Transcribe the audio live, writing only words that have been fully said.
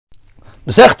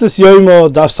Mesechtes Yoimo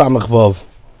Daf Samach Vav.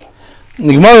 In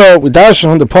the Gemara, we dash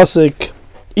on the pasuk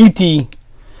Iti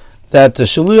that the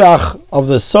Shaliach of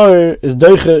the Sar is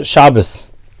Doiche Shabbos,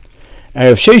 and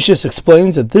Rav Sheshis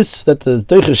explains that the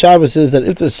Doiche Shabbos is that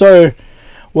if the Sar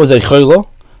was a Chola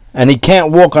and he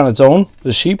can't walk on its own,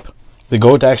 the sheep, the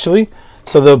goat actually,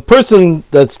 so the person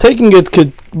that's taking it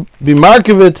could be mark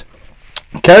of it,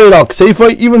 carry it al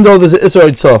Kseifa, even though there's an Isra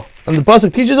Yitzah. And the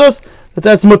pasuk teaches us that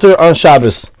that's mutter on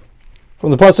Shabbos. From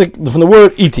the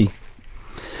word iti.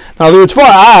 Now the Ritva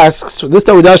asks, this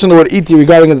time we dash on the word iti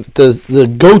regarding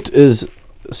the goat is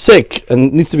sick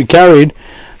and needs to be carried.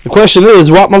 The question is,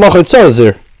 what malacha tzah is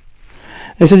there?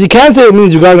 And he says you can't say it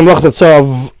means regarding malacha tzah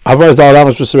of Havaras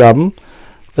Da'alamas Shusarabim,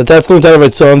 that's learned out of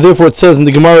tzah, and therefore it says in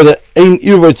the Gemara that ein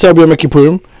irva tzah b'yom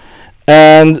kippurim,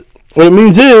 and what it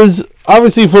means is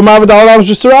obviously for Ma'avad Da'alamas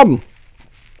Shusarabim.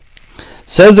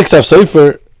 Says the Ksaf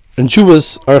Sofer in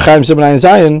Chuvas Archaim Siman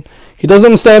Zayin. He doesn't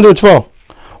understand the Ritva.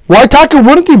 Why Taka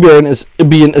wouldn't he be in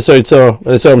Isra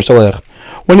Mishalech?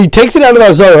 When he takes it out of the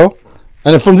Azara,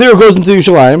 and from there it goes into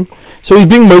Yerushalayim, so he's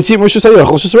being Moitzi Moshe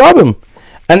Sayachol Shusarabim.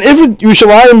 And if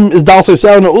Yerushalayim is Dal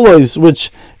Seisel and Ulais,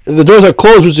 which if the doors are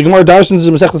closed, which the Gemara Darshans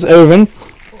in Masechtas Erevin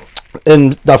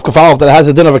in Daf Kafalov that has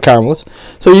a din of a Carmelis,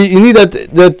 so you need we need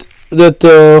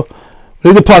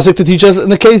the pasuk to teach us in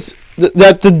the case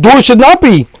that the door should not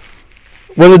be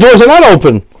when the doors are not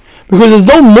open. Because there's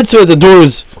no mitzvah that the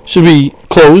doors should be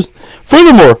closed.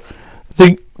 Furthermore,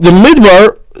 the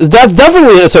midbar, that's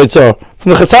definitely a Yitzhak,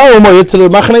 from the Chatzal Umayyad to the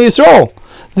Machane Yisrael.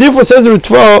 Therefore, says the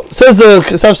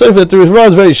Ksaf Sefer that the Ritva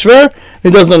is very schwer, and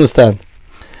he doesn't understand.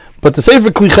 But the Sefer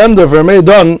Kli Chemda for Ramei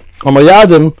Don, on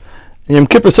Mayadim, in Yom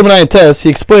Kippur Siman Tes, he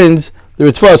explains the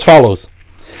Ritva as follows.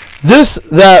 This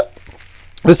that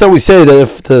we say that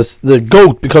if the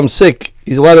goat becomes sick,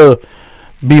 he's allowed to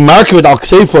be marked with Al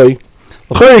Kseifoy.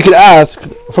 You could ask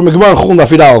from a Gemara Chulun Daf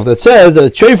Yud that says that a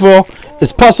treifo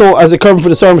is possible as a carbon for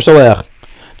the Sar Mishalech,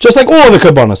 just like all other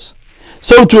carbonas.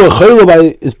 So to a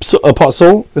chayla is a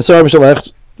possible the Sar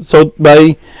Mishalech, so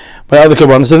by other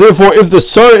carbonas. So therefore, if the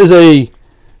Sar is a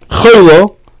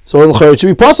chayla, so it should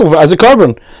be possible as a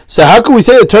carbon. So how can we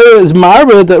say the Torah is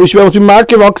marba that we should be able to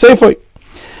mark it al Kseifoy?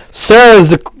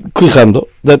 Says the Kli Chemda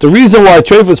that the reason why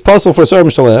treifo is possible for Sar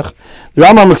Mishalech, the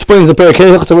Rambam explains in Perek Hei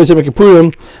Hilchos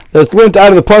Kippurim that it's learned out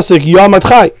of the pasuk Yom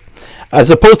Chai,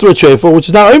 as opposed to a treifo which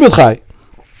is not Yom Chai.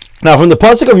 Now, from the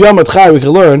pasuk of Yom Chai, we can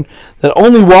learn that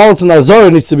only while it's in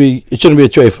Azara it shouldn't be a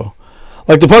treifo.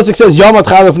 Like the pasuk says Yom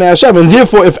Chai Lefnei Hashem, and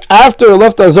therefore, if after it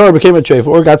left Azara became a treifo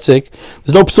or got sick,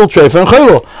 there's no psul treifo and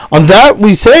chaylo. On that,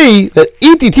 we say that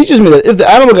Iti teaches me that if the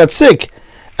animal got sick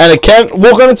and it can't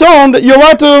walk on its own, that you're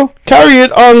allowed to carry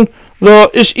it on the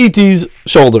Ish Iti's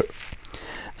shoulder.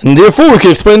 And therefore, we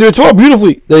can explain the Ritva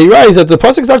beautifully. That he writes that the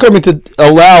pasuk is not coming to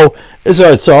allow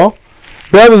Isra Yitzah,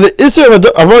 rather the Isra of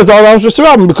Havaras Da'alamas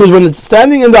Shusarabim, because when it's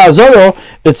standing in the Azara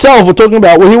itself, we're talking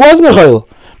about where he wasn't a Chayla.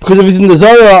 Because if he's in the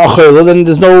Azara a Chayla, then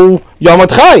there's no Yom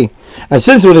Chai. And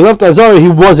since when he left the Azara, he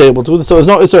was able to, so there's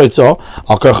no Isra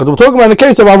Yitzah. We're talking about in the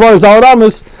case of Havaras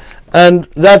Da'alamas, and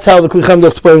that's how the Kli Chemda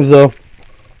explains the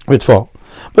Ritva.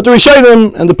 But the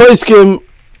Rishonim and the Poskim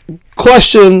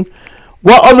question,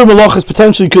 what other malachas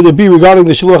potentially could there be regarding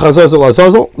the Shiluach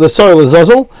Azazel, the soil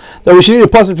Azazel, that we should need a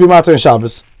pasuk to be matter in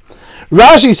Shabbos?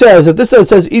 Rashi says that this that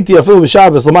says Iti Afil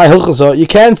b'Shabbos L'may Hilchasa, you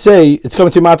can't say it's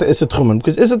coming to be matter Isat Chumen,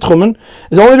 because Isat Chumen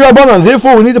is only the Rabbanan.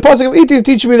 Therefore, we need the pasuk of Iti to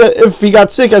teach me that if he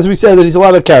got sick, as we said, that he's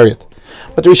allowed to carry it.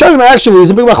 But the Rishonim actually is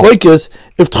a big machlokes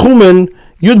if Tchumen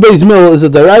Yud Beis Mil is a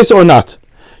deraisa or not.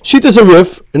 Shitas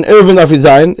Arif in Erevin Daf Yud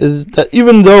Zayin is that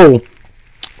even though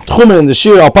Tchumen in the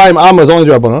Shir Alpayim Amma is only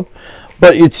the Rabbanan,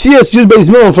 but Yitzias Yud Beis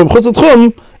Mil from Chutz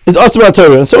Tchum is Asra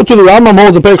Torah, and so too the Rambam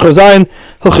holds in Perek Chazayin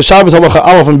Hilchos Shabbos Halacha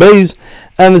Aleph and Beis,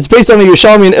 and it's based on the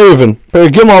Yerushalmi in Erevin Perek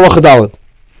Gimel Halacha Dalet.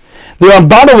 The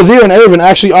Ramban over there in Erevin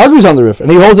actually argues on the Rif, and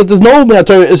he holds that there's no Minat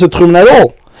Torah is a Tchumen at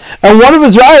all, and one of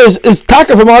his rayas is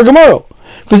Taka from our Gemara.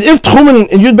 Because if Tchumen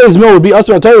in Yud Beis Mil would be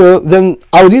Asra Torah, then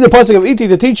I would need a pasuk of Iti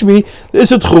to teach me the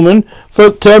Isra Tchumen for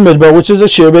Ter Midbar, which is a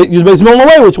Shir Yud Beis Mil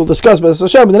Malay, which we'll discuss by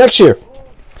Hashem in the next year.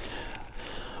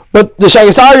 But the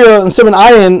Shagas Arya and Siman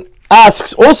Ayin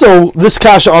asks also this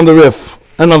kasha on the Rif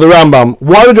and on the Rambam.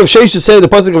 Why would Rav Sheshes say the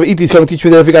pasuk of Iti is coming to teach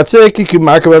me that if he got sick, he could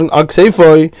mark around Al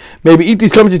Kseifoy? Maybe Iti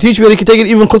is coming to teach me that he could take it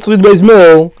even Chutz Yud Beis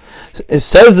Mil. It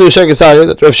says the Shagas Arya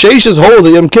that Rav Sheshes holds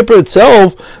that Yom Kippur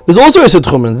itself there's also a Isat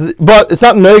Chumen, but it's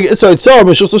not Merg Isra Yitzah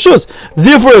Mishus Lashus.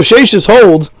 Therefore, Rav Sheshes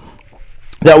holds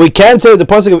that we can't say the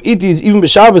pasuk of Iti is even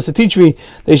b'Shabbos to teach me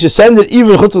that you should send it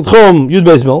even Chutz Tchum Yud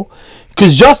Beis Mil,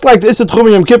 because just like the Isat Chum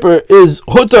Yom Kippur is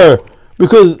Hutter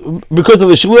because of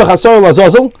the Shluach Hasar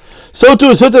Lazazel, so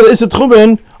too is the Isser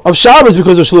Tchumen of Shabbos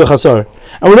because of Shluach Hasar.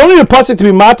 And we don't need a pasuk to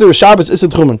be matter of Shabbos Isser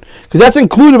Tchumen, because that's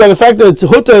included by the fact that it's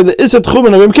Hutta, the Isser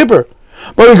Tchumen of Yom Kippur.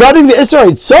 But regarding the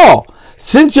Isser Itzal,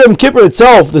 since Yom Kippur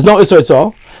itself, there's no Isser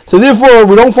Itzal, so therefore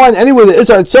we don't find anywhere the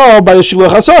Isser Itzal by the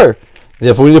Shluach Hasar.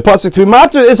 Therefore we need a pasuk to be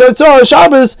matter Isser Itzal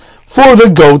Shabbos for the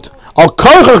goat. Al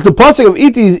Karchach, the pasuk of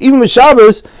Itis, even with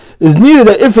Shabbos, is needed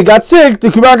that if it got sick, the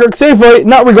Kibakar Ksefoi,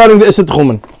 not regarding the Isser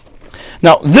Tchumen.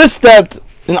 Now, this that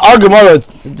in our Gemara,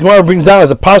 the Gemara brings down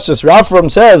as a pashtus. Rafram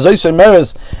says, Zoyse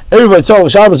Meres, Erev Yitzol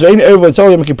Shabbos, Ve'ein Erev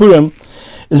Yitzol Yom Kippurim,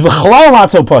 is B'chalal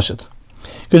not so pashut.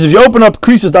 Because if you open up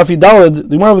Krisus Daf Yidalid,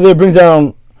 the Gemara over there brings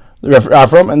down the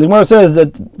Rafram, and the Gemara says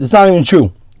that it's not even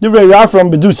true. Divrei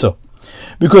Rafram Bedusa.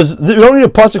 Because you don't need a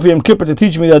pasuk for Yom Kippur to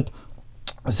teach me that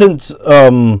since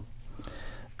the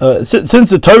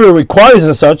Torah requires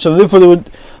as such, so therefore they would,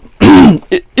 even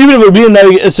if it would be a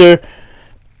Neg Isser,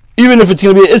 even if it's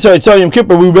going to be an Isser Yitzhak Yom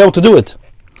Kippur, we will be able to do it.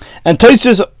 And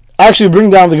Tosfos actually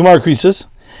bring down the Gemara Krisus,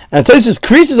 and Tosfos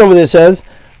Krisus over there says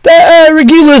that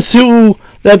Regilas who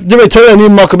that Divrei Torah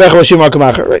need Makamecha Rashim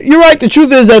Makamacha. You're right. The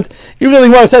truth is that even though the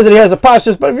Gemara says that he has a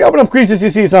pashtus, but if you open up Krisus, you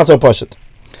see it's not so pashut.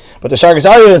 But the Shagas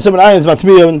Ayah and Simon Ayah is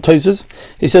Matmiya and Tosfos.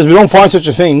 He says we don't find such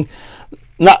a thing,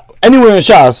 not anywhere in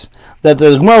Shas, that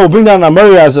the Gemara will bring down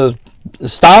Amari as a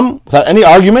stam without any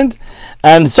argument,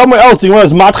 and somewhere else the Gemara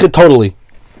is matchit totally.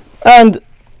 And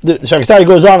the Shagasai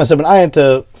goes on and said, "Ayin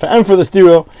to for the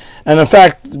stereo." And in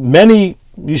fact, many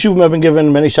yeshuvim have been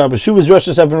given, many Shabbos Shuvas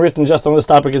Roshas have been written just on this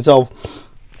topic itself.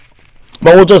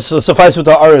 But we'll just suffice with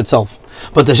the Ara itself.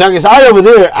 But the Shagasai over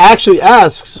there actually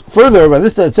asks further by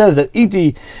this, that it says that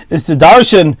Iti is the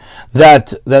darshan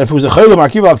that if it was a chayla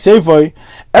markiv al ksefoi,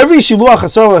 every shiluach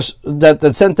hasor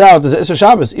that sent out is an Isser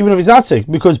Shabbos, even if he's not sick,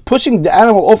 because pushing the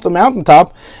animal off the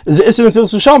mountaintop is an Isser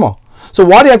Netilas Neshama. So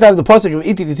why do you have to have the pasuk of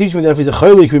Iti to teach me that if he's a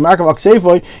chayla, he can be markiv al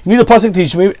ksefoi? You need the pasuk to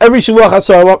teach me every shiluach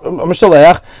hasor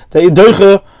mishtalech that you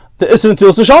doiche the Isser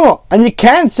Netilas Neshama, and you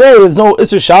can't say there's no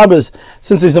Isser Shabbos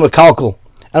since he's a mekalkel.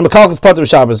 And Mekalkel is part of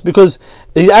Shabbos, because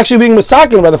he's actually being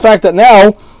misaken by the fact that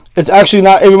now it's actually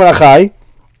not Evi Menachai,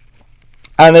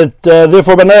 and it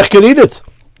therefore Banach could eat it,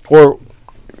 or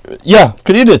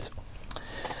could eat it.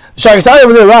 Shagasai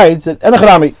over there writes that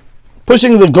Enochrami,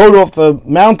 pushing the goat off the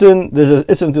mountain, there's an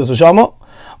Isser Netilas Neshama,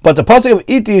 but the pasuk of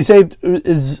Iti is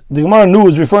the Gemara knew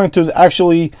is referring to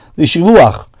actually the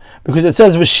Shiluach, because it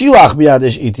says V'shilach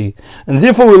biyadish Iti, and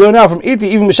therefore we learn now from Iti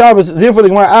even b'Shabbos. Therefore the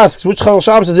Gemara asks which Chal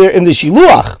Shabbos is there in the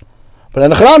Shiluach, but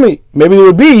in the Charami maybe there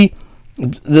would be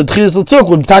the Tchilas L'tzuk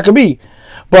would taka be,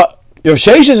 but Rav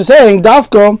Sheshes is saying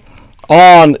Dafka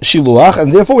on Shiluach,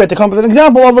 and therefore we have to come with an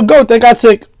example of a goat that got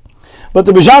sick. But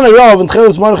the Bejana Rav and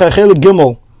Chelis Mordechai Chelik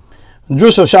Gimel,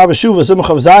 Drush of Shabbos Shuvah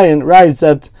Simcha of Zion writes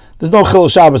that there's no Chil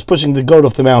Shabbos pushing the goat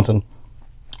off the mountain,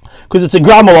 because it's a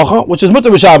Gra Malacha, which is Mutter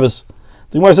b'Shabbos.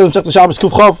 The Gemara says in Shabbos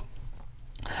Kuf Chav,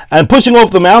 and pushing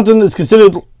off the mountain is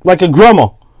considered like a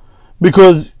grama,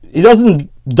 because he doesn't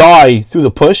die through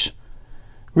the push.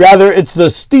 Rather, it's the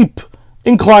steep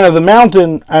incline of the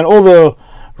mountain and all the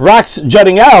rocks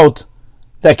jutting out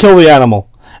that kill the animal.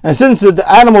 And since the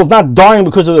animal is not dying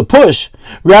because of the push,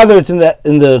 rather it's in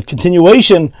the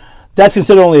continuation, that's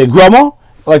considered only a grama.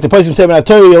 Like the person said in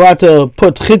Torah, you're allowed to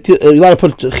put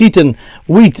chitin,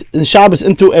 wheat, in Shabbos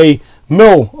into a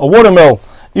water mill,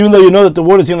 even though you know that the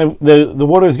water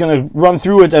is going to run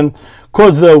through it and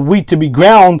cause the wheat to be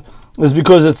ground, is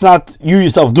because it's not you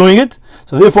yourself doing it.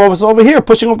 So therefore, over here,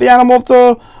 pushing off the animal off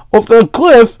the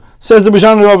cliff, says the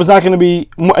B'Shan Rav is not going to be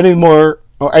any more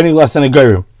or any less than a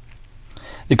Geirim.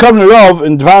 The Covenant Rav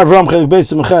in Dvar Avram Chelik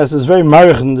Beis Simches is very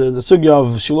marich in the sugya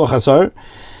of Shiluach Hasar.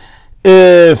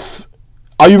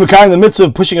 Are you mekayim the mitzvah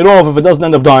of pushing it off if it doesn't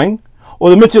end up dying? Or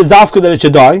the mitzvah is dafka that it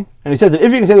should die? And he says that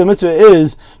if you can say the mitzvah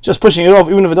is just pushing it off,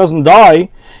 even if it doesn't die,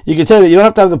 you can say that you don't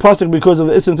have to have the pasuk because of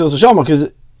the Isser Netilas Neshama,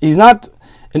 because he's not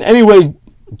in any way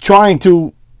trying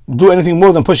to do anything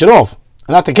more than push it off,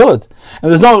 and not to kill it. And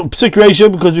there's no psik ratio,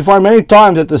 because we find many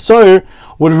times that the soyer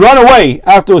would run away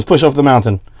after it was pushed off the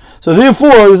mountain. So therefore,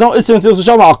 there's no Isser Netilas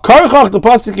Neshama. Al Karchach, the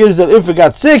pasuk is that if it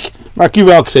got sick,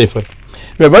 Markiva al Ksefoi.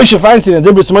 Rabbi Moshe Feinstein and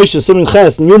Dibros Moshe Simon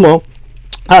Ches and Yuma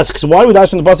asks, why do we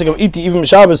dash in the pasuk of Iti even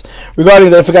Shabbos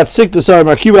regarding that if it got sick, the sorry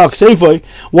Markiva al Ksefoi?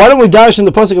 Why don't we dash in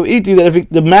the pasuk of Iti that if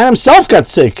the man himself got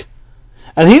sick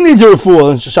and he needs a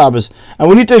refuah in Shabbos, and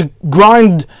we need to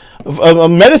grind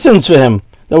medicines for him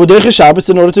that would do Shabbos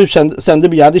in order to send the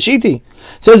biyadish Iti?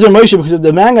 Says Rabbi Moshe, because if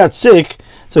the man got sick,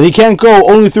 So he can't go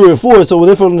only through a refuah. So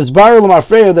therefore, in his bar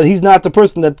l'mafreya, that he's not the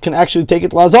person that can actually take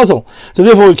it l'azazel. So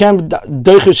therefore, we can't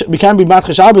be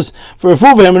matcha Shabbos for a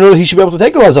refuah for him in order that he should be able to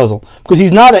take it l'azazel, because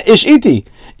he's not a ish iti,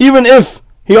 even if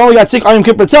he only got sick on Yom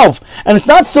Kippur itself. And it's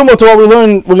not similar to what we're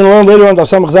going to learn later on.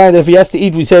 That if he has to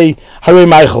eat, we say Harei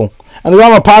Meichel. And the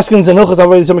Rama Paskins and Hilchos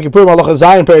Avodas Yom Kippur, Malacha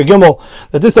Zayin, Perek Gimel,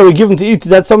 that this that we give him to eat,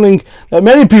 that's something that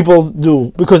many people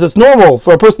do, because it's normal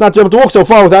for a person not to be able to walk so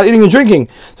far without eating and drinking.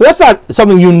 So that's not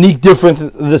something unique, different to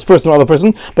this person or other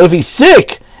person. But if he's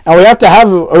sick, and we have to have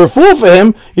a refuah for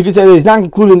him, you can say that he's not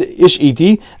included in the Ish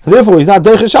Iti, and therefore he's not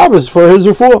Deicha Shabbos for his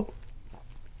refuah.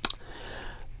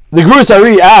 The Gurus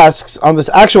Ari asks on this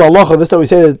actual halacha, this that we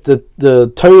say that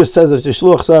the Torah says that the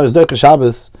Shluach Sar is Deicha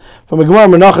Shabbos, from a Gemara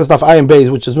Menachos Daf Ayin Beis,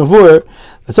 which is Mavur,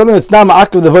 that's something that's not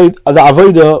ma'akiv the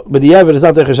avodah, but the Yevid is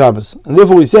not Deicha Shabbos. And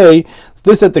therefore we say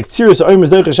this that the Ktsira Sa'im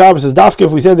is Deicha Shabbos is Dafka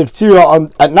if we say the Ktsira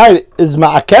at night is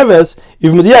ma'akeves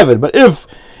even with the Yevid. But if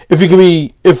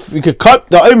you could cut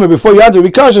the Omer before you had to be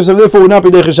cautious, and therefore would not be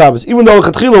Deicha Shabbos, even though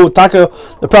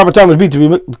the proper time would be to be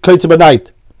Kaitzim at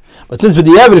night. But since with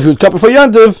the Yevid, if you would cut before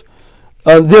Yantiv,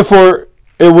 therefore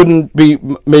it wouldn't be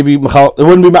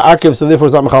Ma'akiv, so therefore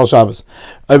it's not Mechal Shabbos.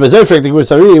 Why the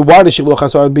Shiluach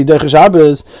HaSar be Deicha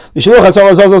Shabbos? The Shiluach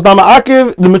HaSar is not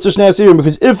Ma'akiv, the Mitzvah Shnei Asirim,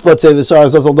 because if, let's say, the Sar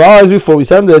Azazel dies before we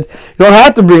send it, you don't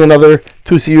have to bring another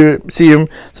 2 Siyum.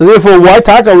 So therefore, why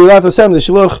Taka are we allowed to send the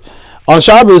Shiluach on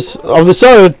Shabbos of the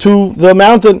Sar to the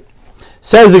mountain?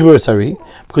 Says the Gemara Sari,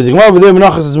 because the Gemara over there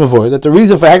Menachos is Mavor, that the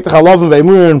reason for Hekta Chalavim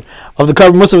Veimurin of the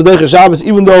carbon Musaf Deicha Shabbos,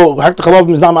 even though Hekta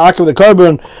Chalavim is not Ma'akiv the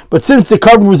carbon, but since the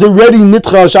carbon was already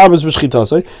Nitcha Shabbos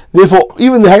B'Shchitasai, therefore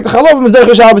even the Hekta Chalavim is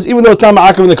Deicha Shabbos, even though it's not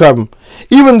Ma'akiv the carbon,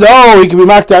 even though he can be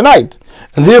Ma'akta at night.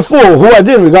 And therefore, who I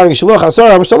did regarding Shiluach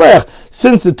HaSar HaMashalech,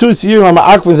 since the 2 Siyum are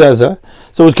Ma'akiv Zezeh,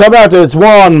 so it would come out that it's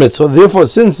one mitzvah. Therefore,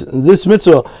 since this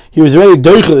mitzvah, he was already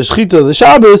doicha the shchita the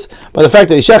Shabbos by the fact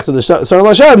that he shechted the Sar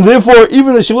Hashem. Therefore,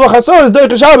 even the Shiluach HaSar is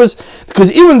doicha Shabbos,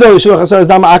 because even though the Shiluach HaSar is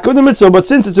not ma'akiv the mitzvah, but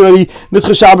since it's already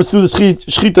nitcha Shabbos through the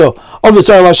shchita of the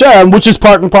Sar Hashem, which is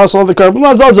part and parcel of the carbon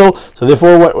Lazazel, so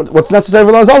therefore, what's necessary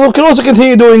for Lazazel can also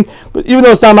continue doing, even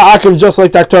though it's not ma'akiv, just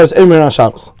like Daktaras Emir on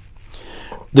Shabbos.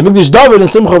 The Mikdash David and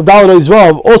Simcha of Daled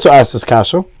Yisrael also asked this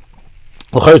kasha.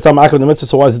 So why is it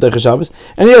Deicha Shabbos?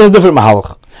 And he has a different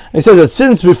mahalach. And he says that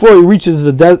since before he reaches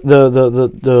the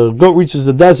goat reaches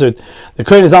the desert, the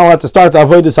kohen is not allowed to start the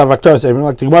avodas havaktaras.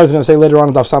 Like the Gemara is going to say later on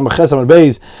in Daf Samach Ches Amud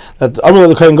Beis that Amar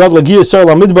the kohen God lagia Sar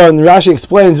la midbar, and Rashi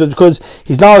explains that because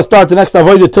he's not allowed to start the next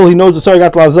avodah till he knows the Sar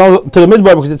got to the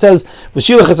midbar, because it says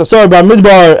v'shilach es Sar bar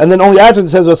midbar, and then only after it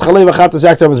says v'schalei v'chatas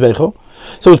yaktar mizbecho.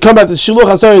 So it would come back to the Shiluach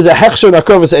HaSar is a hechsher and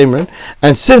Akrovas Emrin,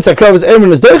 and since Akrovas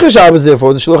Emrin is Deicha Shabbos,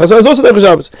 therefore the Shiluach HaSar is also Deicha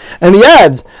Shabbos. And he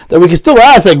adds that we can still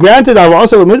ask that granted our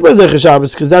also the Midbar is Deicha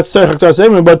Shabbos because that's Tzarech Akrovas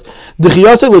Emrin, but the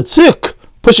Chiyasei L'tzik,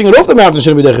 pushing it off the mountain,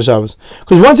 shouldn't be Deicha Shabbos,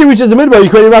 because once he reaches the Midbar, you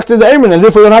can back to the Emrin, and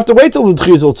therefore you don't have to wait till the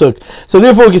Chiyasei L'tzik. So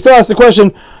therefore we can still ask the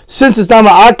question, since it's not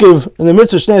Ma'akiv in the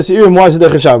Mitzvah Shnei Seirim, why is it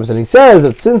Deicha Shabbos? And he says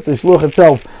that since the Shiluach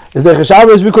itself is Deicha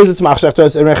Shabbos because it's Machshach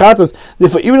Toras and Rechatas,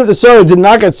 therefore even if the Sar did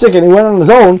not get sick and he went on his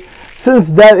own, since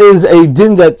that is a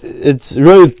din that it's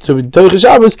really to be Deicha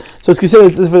Shabbos, so it's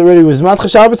considered as if it already was Matcha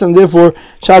Shabbos, and therefore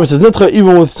Shabbos is Nitcha,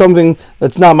 even with something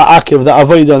that's not Ma'akiv, the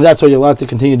Avodah, and that's why you're allowed to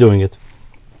continue doing it.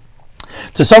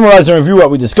 To summarize and review what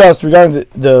we discussed regarding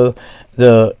the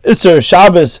Isser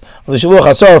Shabbos of the Shiluach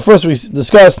HaSar, first we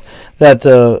discussed that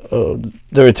the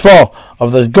Ritva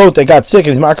of the goat that got sick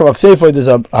and he's Ma'akav Akseifer, there's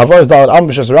a Havaras Dalet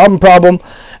Ambishas Rabin problem,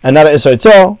 and not an Isser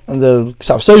Itzah, and the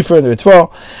Ksav Seifer and the Ritva.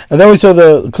 And then we saw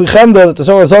the Klichemda, that the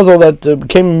Sar Azazel that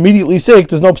became immediately sick,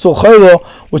 there's no Psul Chaylo,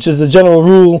 which is the general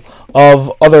rule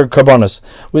of other karbanos.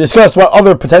 We discussed what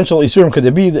other potential isurim could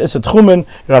there be. The Isat Chumin, you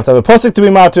don't have to have a pasuk to be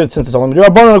matrid, since it's only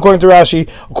Rabbanon according to Rashi.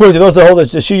 According to those that hold that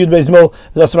the Shiyud Beis Mil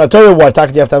is also Torah, why you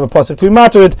have to have a pasuk to be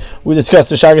matrid. We discussed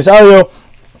the Shagas Aryo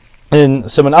in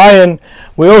Simon Ayin.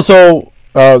 We also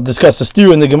discussed the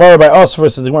steer in the Gemara by us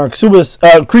versus the Gemara Krisis,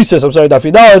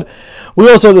 Daf Yudalad. We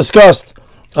also discussed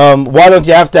why don't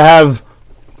you have to have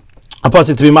a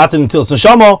pasuk to be matin until it's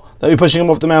neshama that we're pushing him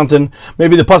off the mountain.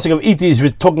 Maybe the pasuk of Iti is we're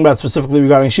talking about specifically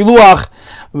regarding Shiluach,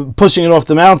 pushing it off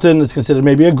the mountain. It's considered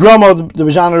maybe a grama, the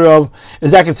genre of.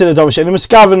 Is that considered Davasheni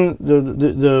Miskaven,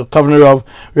 the covenant of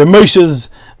Ramoshes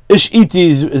Ish Iti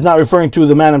is not referring to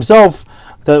the man himself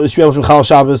that we should be able to Chal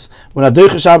Shabbos. We're not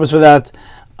Deicha Shabbos for that.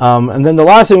 And then the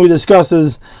last thing we discussed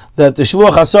is that the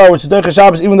Shiluach HaSar, which is Deicha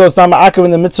Shabbos, even though it's not Ma'akav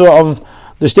in the mitzvah of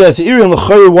the Shtei Se'irim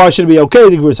l'chayr. Why should it be okay?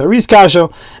 The Gvurus Hari's kasha,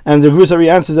 and the Gvurus Hari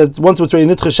answers that once it's ready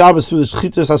nitcha Shabbos through the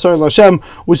Shechitas Hasar L'Hashem,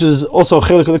 which is also a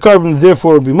chelik of the carbon,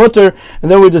 therefore it would be mutter.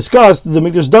 And then we discussed the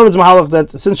Mikdash David's mahalach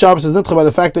that since Shabbos is nitcha by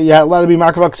the fact that you had allowed to be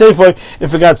makavak seifoi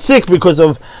if it got sick because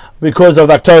of the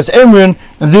Aktaris Emrin,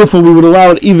 and therefore we would allow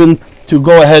it even to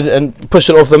go ahead and push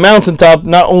it off the mountaintop,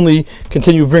 not only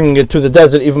continue bringing it to the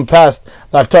desert, even past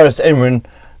the Aktaris Emrin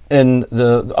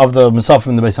of the Musafim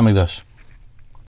in the Beis HaMikdash.